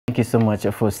Thank you so much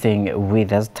for staying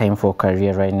with us. Time for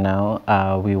career right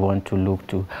now. We want to look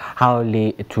to how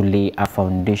to lay a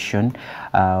foundation.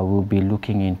 We'll be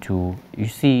looking into, you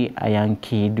see, a young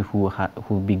kid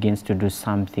who begins to do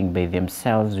something by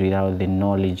themselves without the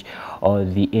knowledge or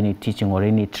any teaching or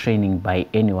any training by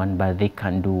anyone, but they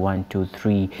can do 1, 2,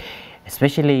 3.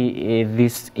 Especially in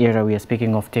this era we are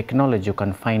speaking of technology, you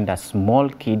can find a small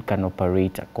kid can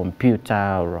operate a computer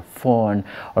or a phone,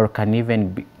 or can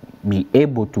even be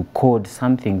able to code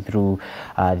something through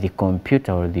the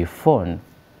computer or the phone.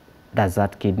 Does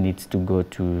that kid needs to go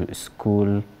to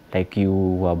school like you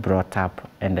were brought up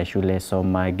and the shule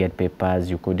soma, get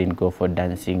papers, you couldn't go for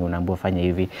dancing, unambo fanya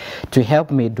hivi? To help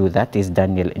me do that is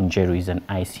Daniel Njeru. Is an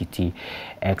ICT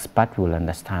expert. Will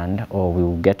understand, or we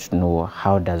will get to know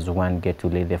how does one get to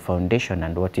lay the foundation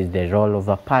and what is the role of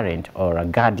a parent or a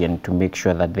guardian to make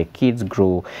sure that the kids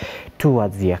grow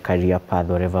towards their career path,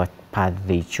 whatever path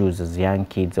they choose as young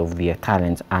kids, of their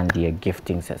talents and their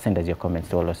giftings. Send us your comments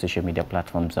to all our social media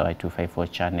platforms, our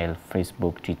Y254 channel,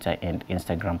 Facebook, Twitter and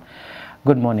Instagram.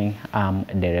 Good morning, I'm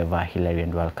Dereva Hilary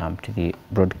and welcome to the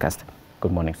broadcast.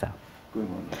 Good morning, sir. Good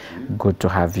morning. Good to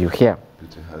have you here.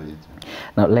 Good to have you too.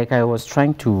 Now, like I was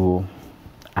trying to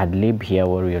ad-lib here,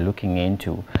 what we are looking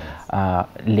into,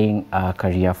 laying a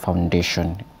career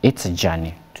foundation. It's a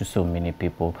journey to so many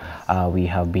people. We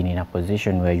have been in a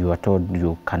position where you are told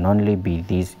you can only be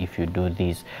this if you do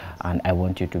this, and I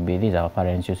want you to be this. Our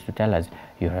parents used to tell us,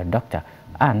 you're a doctor,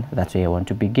 and that's where I want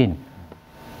to begin.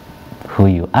 Who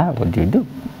you are, what do you do?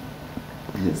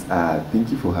 Yes, thank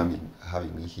you for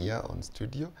having me here on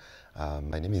studio.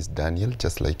 My name is Daniel,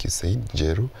 just like you said,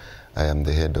 Njeru. I am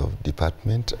the head of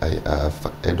department,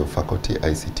 head of faculty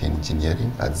ICT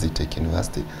engineering at ZTech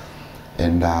University.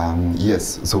 And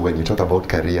yes, so when you talk about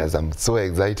careers, I'm so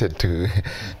excited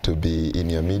to be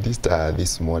in your midst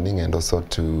this morning and also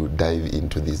to dive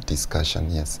into this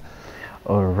discussion. Yes.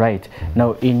 All right.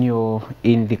 Now,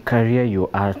 in the career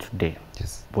you are today,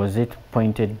 yes, was it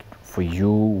pointed for you?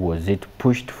 Was it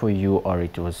pushed for you, or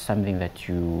it was something that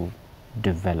you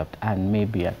developed? And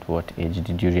maybe at what age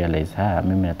did you realize,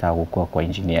 mimi nataka kukua kwa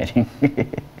engineering?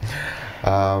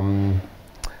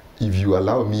 If you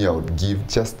allow me, I would give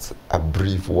just a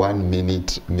brief 1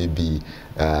 minute, maybe,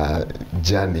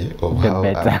 journey of how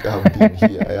I've been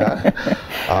here.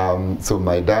 Yeah? So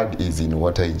my dad is in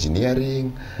water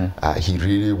engineering. He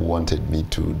really wanted me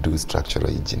to do structural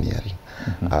engineering.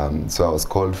 So I was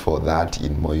called for that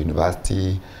in Moi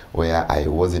University, where I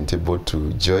wasn't able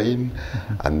to join.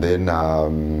 And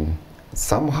then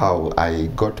somehow I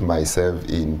got myself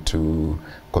into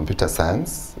computer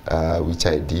science, which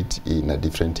I did in a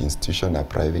different institution, a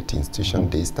private institution,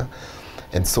 Daystar.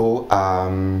 And so,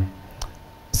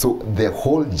 so the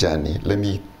whole journey, let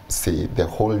me say, the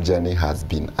whole journey has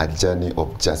been a journey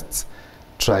of just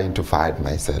trying to find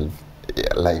myself.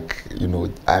 Like, you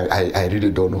know, I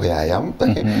really don't know where I am.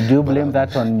 Do you blame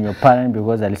that on your parent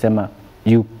because alisema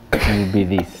you will be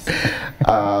this?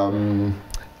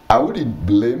 I wouldn't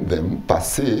blame them per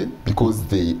se, because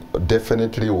they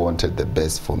definitely wanted the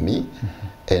best for me,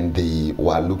 and they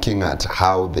were looking at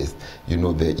how the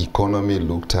economy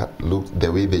looked, the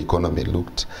way the economy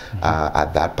looked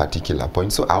at that particular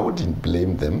point. So I wouldn't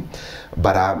blame them,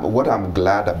 but what I'm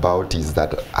glad about is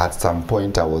that at some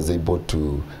point I was able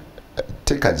to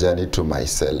take a journey to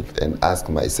myself and ask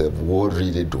myself, what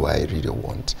really do I really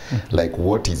want? Like,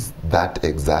 what is that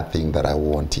exact thing that I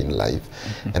want in life?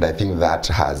 And I think that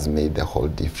has made the whole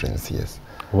difference, yes.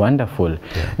 Wonderful.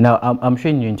 Yeah. Now, I'm sure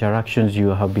in your interactions you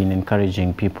have been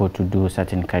encouraging people to do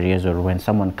certain careers, or when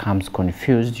someone comes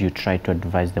confused, you try to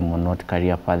advise them on what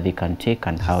career path they can take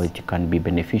and how it can be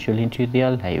beneficial into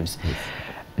their lives. Yes.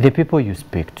 The people you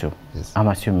speak to, yes, I'm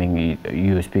assuming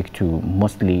you speak to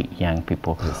mostly young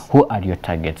people. Yes. Who are your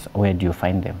targets? Where do you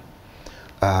find them?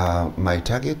 My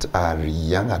target are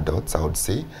young adults, I would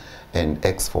say, and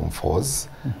ex-Form 4s.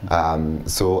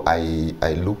 So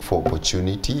I look for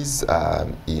opportunities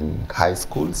in high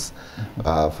schools,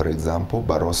 for example,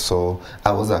 but also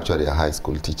I was actually a high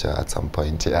school teacher at some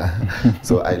point, yeah.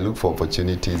 So I look for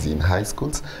opportunities in high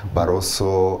schools, but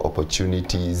also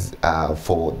opportunities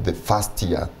for the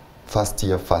first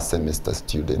semester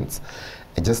students,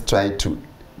 and just try to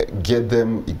get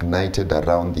them ignited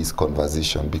around this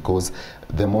conversation, because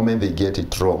the moment they get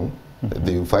it wrong,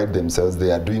 they will find themselves,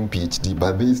 they are doing PhD,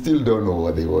 but they still don't know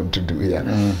what they want to do here.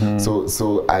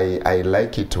 So I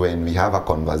like it when we have a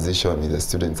conversation with the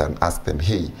students and ask them,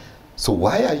 hey, so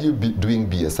why are you doing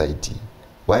BSIT?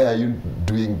 Why are you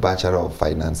doing Bachelor of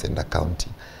Finance and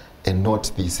Accounting? and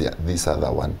not this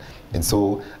other one. And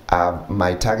so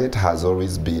my target has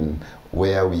always been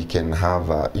where we can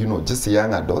have, you know, just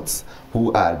young adults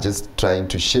who are just trying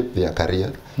to shape their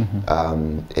career,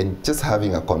 and just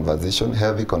having a conversation,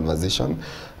 healthy conversation,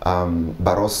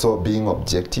 but also being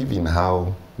objective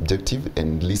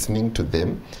and listening to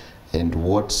them, and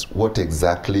what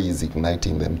exactly is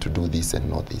igniting them to do this and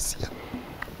not this. Yeah.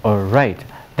 All right.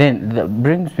 Then that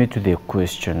brings me to the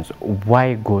questions.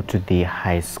 Why go to the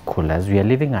high schoolers? We are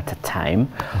living at a time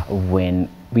when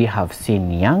we have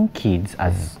seen young kids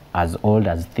as old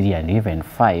as 3 and even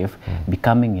 5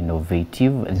 becoming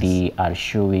innovative. Yes. They are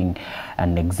showing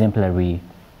an exemplary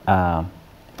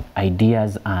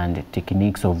ideas and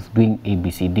techniques of doing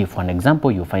ABCD. For an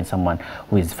example, you find someone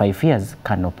who is 5 years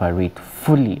can operate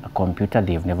fully a computer.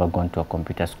 They've never gone to a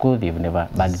computer school. They've never,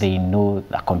 but they know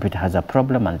a computer has a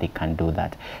problem and they can do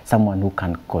that. Someone who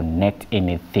can connect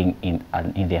anything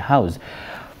in their house.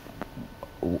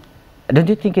 Don't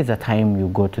you think it's a time you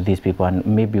go to these people, and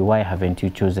maybe why haven't you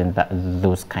chosen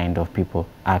those kind of people?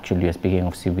 Actually, you're speaking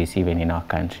of CBC even in our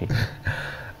country.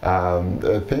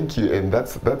 Thank you, and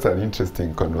that's an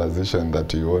interesting conversation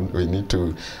that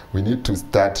we need to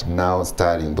start now,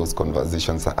 starting those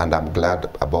conversations, and I'm glad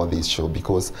about this show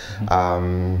because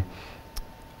I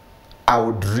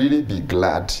would really be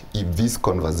glad if this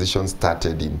conversation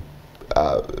started in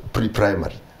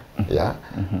pre-primary. Yeah,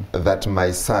 that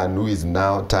my son, who is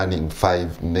now turning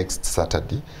 5 next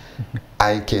Saturday,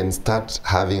 I can start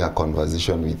having a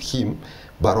conversation with him,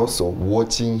 but also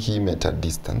watching him at a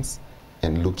distance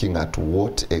and looking at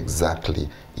what exactly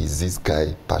is this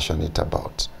guy passionate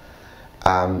about.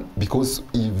 Because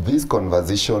if this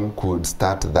conversation could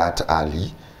start that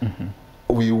early,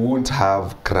 we won't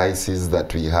have crises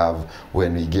that we have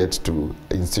when we get to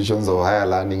institutions of higher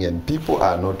learning and people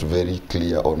are not very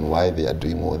clear on why they are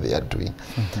doing what they are doing.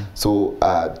 So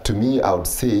to me, I would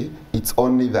say it's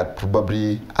only that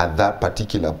probably at that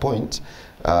particular point,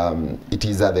 it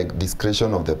is at the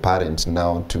discretion of the parent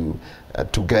now to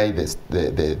guide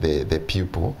the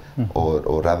pupil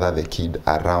or rather the kid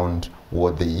around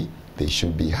what they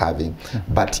should be having.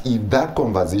 But if that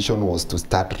conversation was to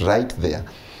start right there,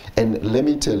 and let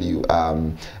me tell you,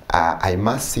 I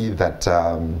must say that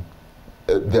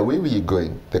the way we are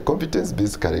going, the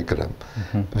competence-based curriculum,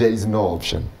 there is no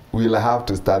option. We'll have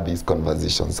to start these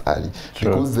conversations early. Sure.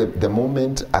 Because the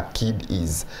moment a kid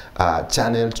is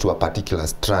channeled to a particular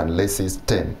strand, let's say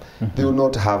STEM, they will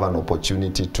not have an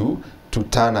opportunity to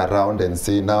turn around and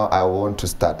say, now I want to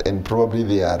start. And probably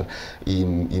they are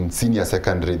in senior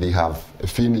secondary, they have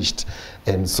finished.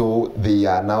 And so they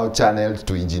are now channeled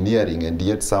to engineering, and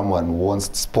yet someone wants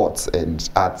sports and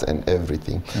arts and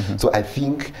everything. So I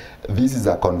think this is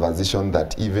a conversation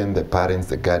that even the parents,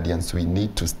 the guardians, we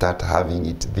need to start having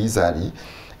it this early.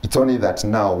 It's only that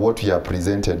now what we are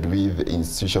presented with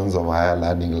institutions of higher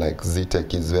learning like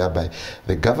ZTech is whereby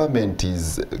the government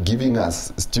is giving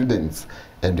us students,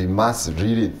 and we must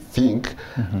really think,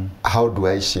 how do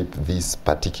I shape this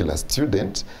particular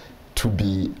student to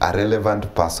be a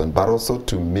relevant person, but also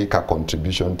to make a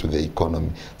contribution to the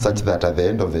economy, such that at the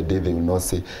end of the day, they will not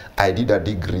say, I did a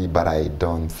degree, but I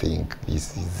don't think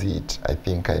this is it. I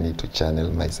think I need to channel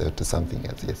myself to something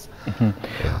else. Yes.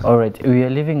 All right. We are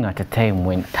living at a time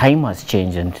when time has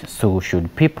changed, and so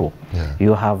should people.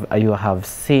 You have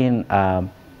seen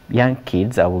young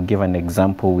kids. I will give an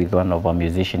example with one of our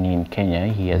musicians in Kenya.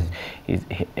 He has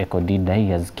Ekodida. He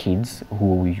has kids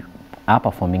who are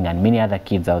performing, and many other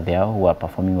kids out there who are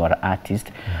performing or are artists.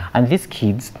 And these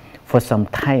kids, for some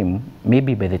time,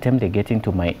 maybe by the time they get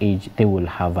into my age, they will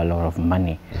have a lot of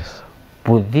money.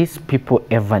 Would these people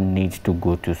ever need to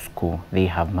go to school? They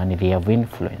have money, they have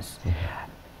influence.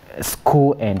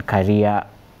 School and career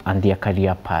and their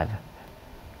career path,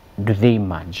 do they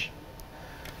merge?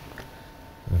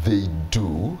 They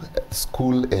do.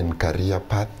 School and career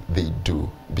path, they do.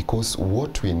 Because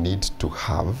what we need to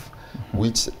have,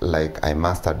 which, like I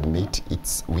must admit,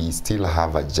 we still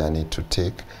have a journey to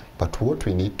take, but what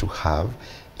we need to have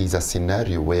is a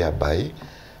scenario whereby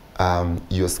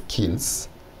your skills,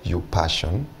 your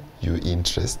passion, your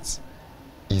interests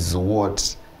is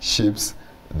what shapes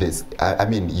this. I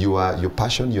mean, your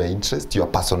passion, your interest, your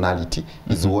personality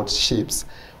is what shapes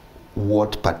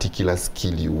what particular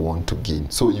skill you want to gain.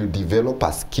 So you develop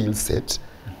a skill set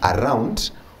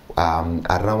around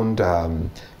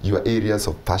your areas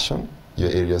of passion, your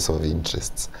areas of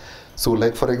interests. So,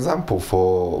 like for example,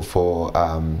 for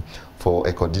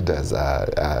Ekodida's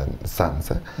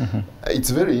sons, it's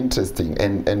very interesting.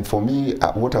 And for me,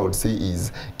 what I would say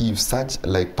is, if such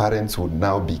like parents would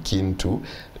now be keen to,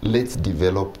 let's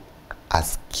develop a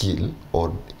skill,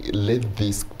 or let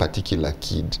this particular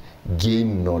kid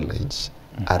gain knowledge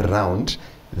around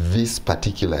this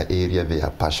particular area they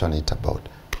are passionate about.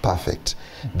 Perfect.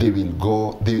 They will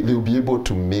go, they will be able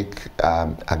to make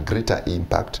a greater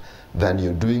impact than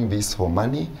you're doing this for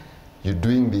money, you're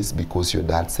doing this because your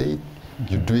dad said,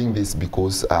 you're doing this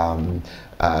because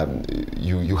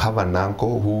you have an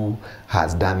uncle who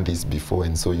has done this before,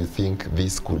 and so you think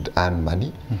this could earn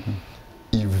money.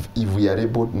 If we are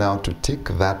able now to take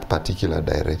that particular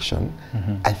direction,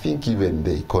 I think even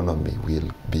the economy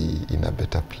will be in a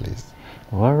better place.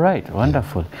 All right,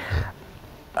 wonderful.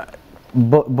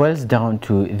 Boils down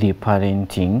to the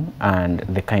parenting and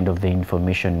the kind of the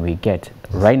information we get.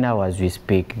 Right now as we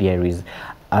speak, there is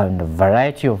a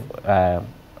variety of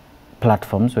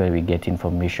platforms where we get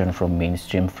information from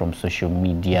mainstream, from social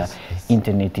media.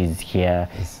 Internet is here.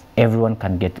 Everyone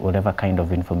can get whatever kind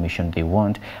of information they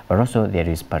want, but also there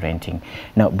is parenting.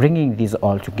 Now, bringing these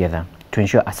all together to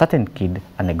ensure a certain kid,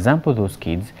 an example, those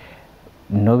kids,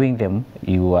 knowing them,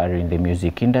 you are in the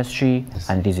music industry,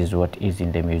 and this is what is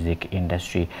in the music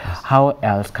industry. How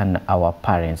else can our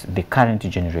parents, the current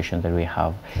generation that we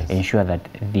have, ensure that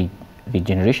the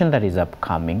generation that is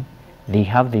upcoming, they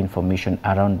have the information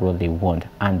around what they want,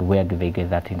 and where do they get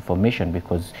that information?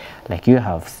 Because like you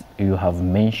have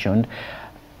mentioned,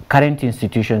 current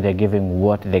institutions, they're giving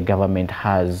what the government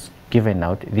has given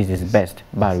out. This is best,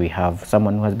 but we have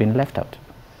someone who has been left out.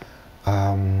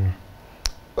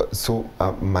 So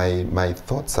my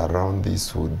thoughts around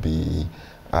this would be,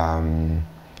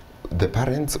 the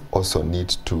parents also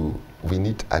we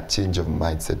need a change of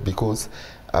mindset, because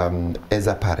as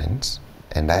a parent,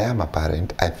 and I am a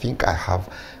parent, I think I have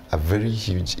a very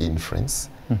huge influence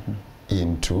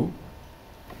into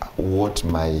what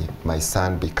my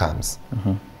son becomes.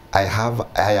 I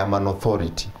am an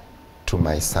authority to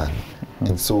my son,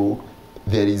 and so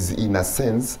there is, in a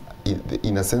sense,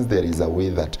 there is a way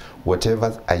that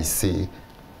whatever I say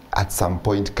at some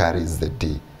point carries the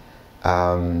day.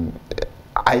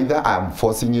 Either I'm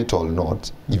forcing it or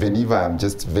not, even if I'm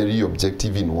just very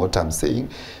objective in what I'm saying,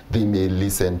 they may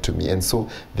listen to me. And so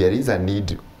there is a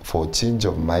need for change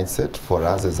of mindset for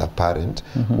us as a parent,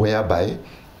 whereby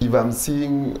if I'm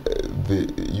seeing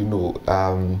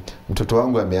mtoto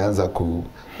wangu ameanza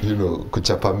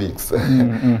kuchapa mix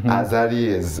as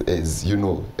early as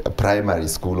primary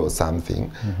school or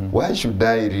something, why should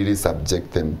I really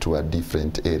subject them to a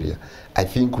different area? I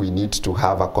think we need to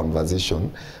have a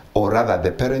conversation, or rather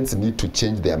the parents need to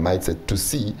change their mindset to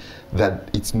see that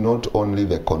it's not only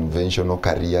the conventional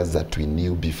careers that we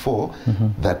knew before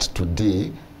that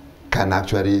today can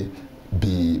actually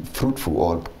be fruitful,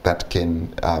 or that can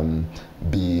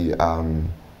be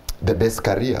the best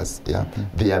careers.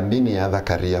 There are many other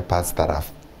career paths that have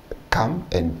come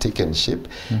and taken shape,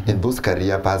 and those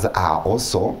career paths are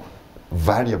also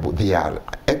variable. They are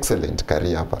excellent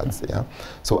career paths.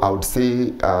 So I would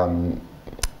say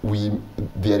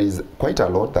there is quite a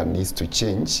lot that needs to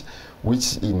change,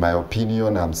 which in my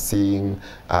opinion I'm seeing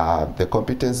the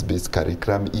competence-based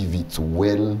curriculum, if it's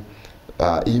well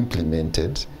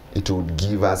implemented, it would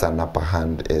give us an upper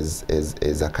hand as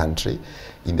a country,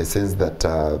 in the sense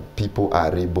that people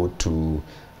are able to,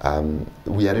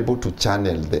 we are able to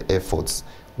channel the efforts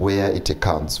where it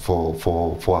accounts for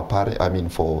a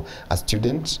parent, for a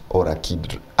student or a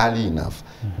kid early enough,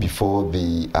 before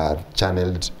they are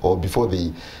channeled, or before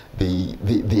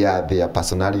their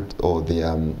personality or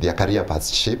their career path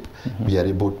shape. We are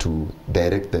able to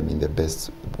direct them in the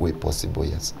best way possible.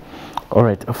 Yes. All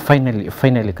right. Finally,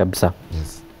 Kabisa.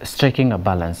 Yes. Striking a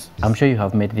balance. I'm sure you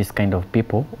have met this kind of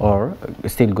people, or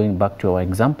still going back to our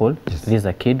example, there's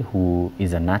a kid who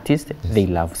is an artist, they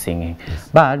love singing,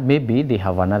 but maybe they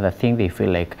have another thing, they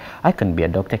feel like, I can be a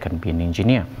doctor, I can be an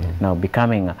engineer. Now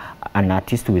becoming an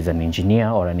artist who is an engineer,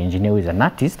 or an engineer who is an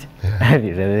artist,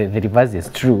 the reverse is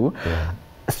true.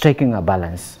 Striking a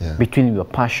balance between your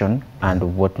passion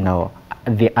and what now,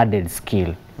 the added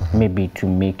skill, maybe to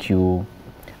make you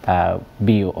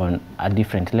be on a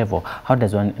different level. How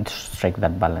does one strike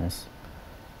that balance?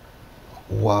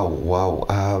 Wow.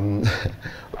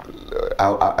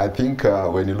 I think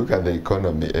when you look at the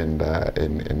economy and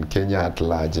in Kenya at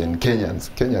large, and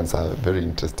Kenyans are very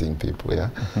interesting people,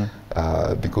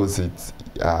 because it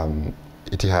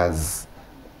has,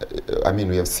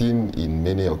 we have seen in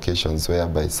many occasions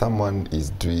whereby someone is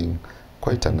doing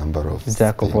quite a number of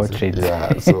Jack of all trades.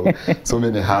 So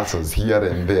many hustles here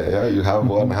and there. You have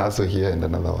one hustle here and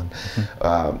another one.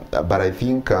 But I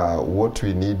think what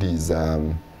we need is,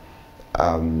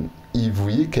 if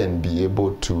we can be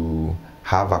able to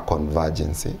have a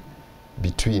convergence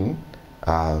between,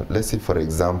 let's say for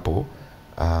example,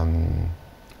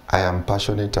 I am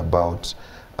passionate about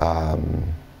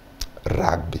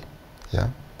rugby. Yeah.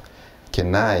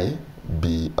 Can I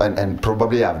be, and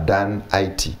probably I've done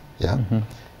IT. Yeah.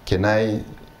 Can I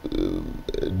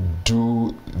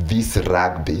do this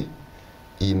rugby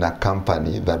in a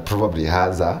company that probably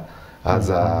has a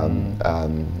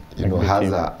you know,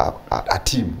 has a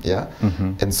team, yeah,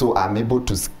 and so I'm able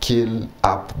to scale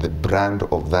up the brand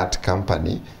of that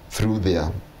company through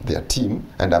their team.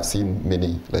 And I've seen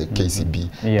many like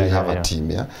KCB, they have a team,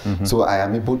 yeah. So I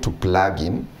am able to plug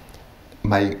in.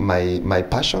 My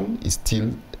passion is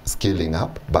still scaling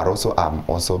up, but also I'm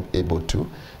also able to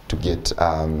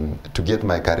get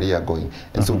my career going.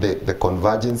 And so the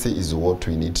convergence is what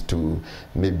we need to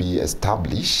maybe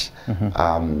establish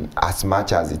as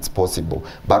much as it's possible.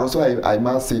 But also I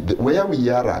must say that where we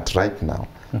are at right now,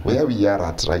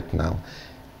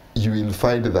 you will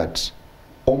find that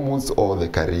almost all the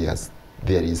careers,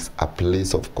 there is a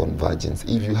place of convergence.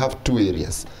 If you have two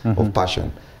areas of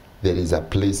passion, there is a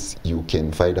place you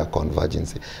can find a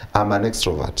convergence. I'm an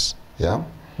extrovert, yeah?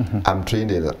 I'm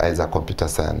trained as a computer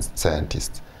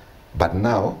scientist, but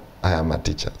now I am a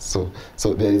teacher. So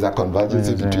there is a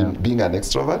convergence between being an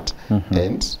extrovert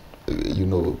and you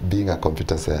know, being a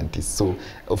computer scientist. So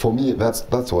for me,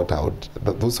 that's what I would,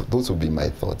 those would be my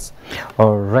thoughts.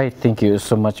 All right, thank you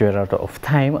so much. We're out of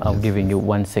time. I'm giving you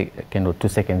 1 second or 2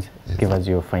 seconds. Give us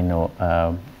your final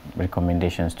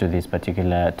recommendations to this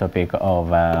particular topic of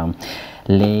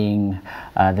laying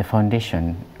the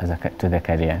foundation to the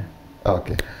career.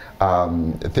 Okay.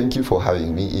 Thank you for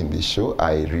having me in this show.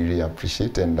 I really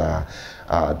appreciate it. And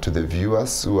to the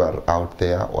viewers who are out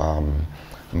there,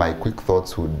 my quick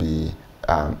thoughts would be,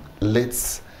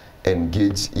 let's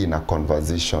engage in a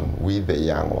conversation with the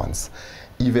young ones.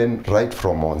 Even right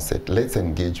from onset, let's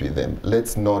engage with them.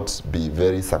 Let's not be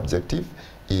very subjective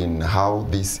in how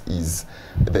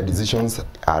the decisions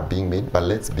are being made, but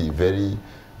let's be very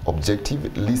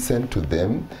objective, listen to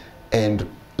them, and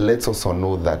let's also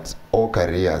know that all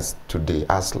careers today,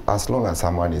 as long as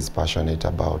someone is passionate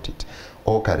about it,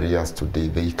 all careers today,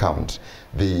 they count.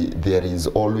 There is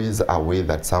always a way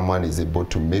that someone is able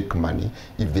to make money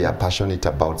if they are passionate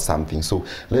about something. So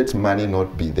let money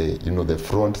not be the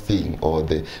front thing or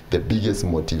the biggest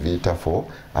motivator for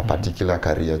a particular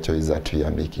career choice that we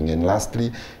are making. And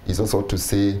lastly is also to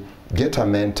say, get a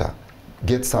mentor.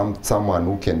 Get someone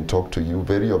who can talk to you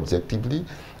very objectively,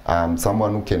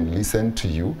 someone who can listen to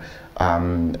you.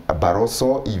 But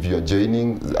also, if you're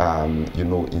joining, you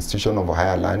know, institution of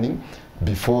higher learning,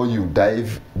 before you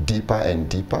dive deeper and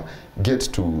deeper, get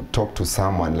to talk to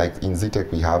someone. Like in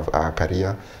ZTech, we have a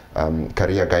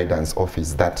career guidance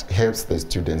office that helps the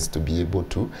students to be able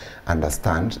to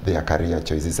understand their career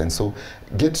choices. And so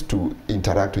get to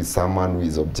interact with someone who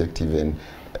is objective and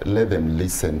let them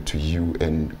listen to you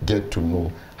and get to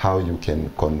know how you can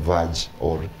converge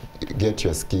or get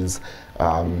your skills,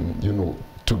 you know,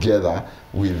 together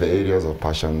with the areas of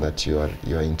passion that you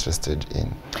are interested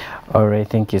in. All right,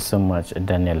 thank you so much,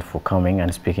 Daniel, for coming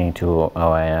and speaking to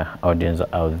our audience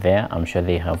out there. I'm sure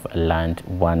they have learned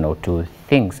 1 or 2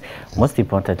 things. Most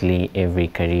importantly, every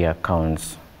career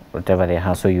counts. Whatever the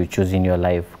hustle you choose in your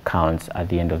life counts at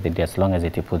the end of the day, as long as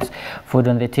it puts food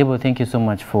on the table. Thank you so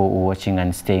much for watching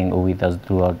and staying with us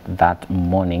throughout that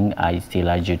morning. I still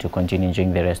urge you to continue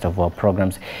enjoying the rest of our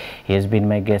programs. He has been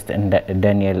my guest,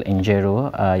 Daniel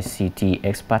Njero, ICT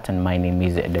expert, and my name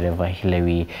is Dereva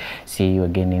Hilary. See you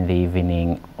again in the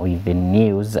evening with the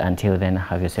news. Until then,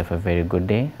 have yourself a very good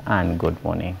day and good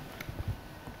morning.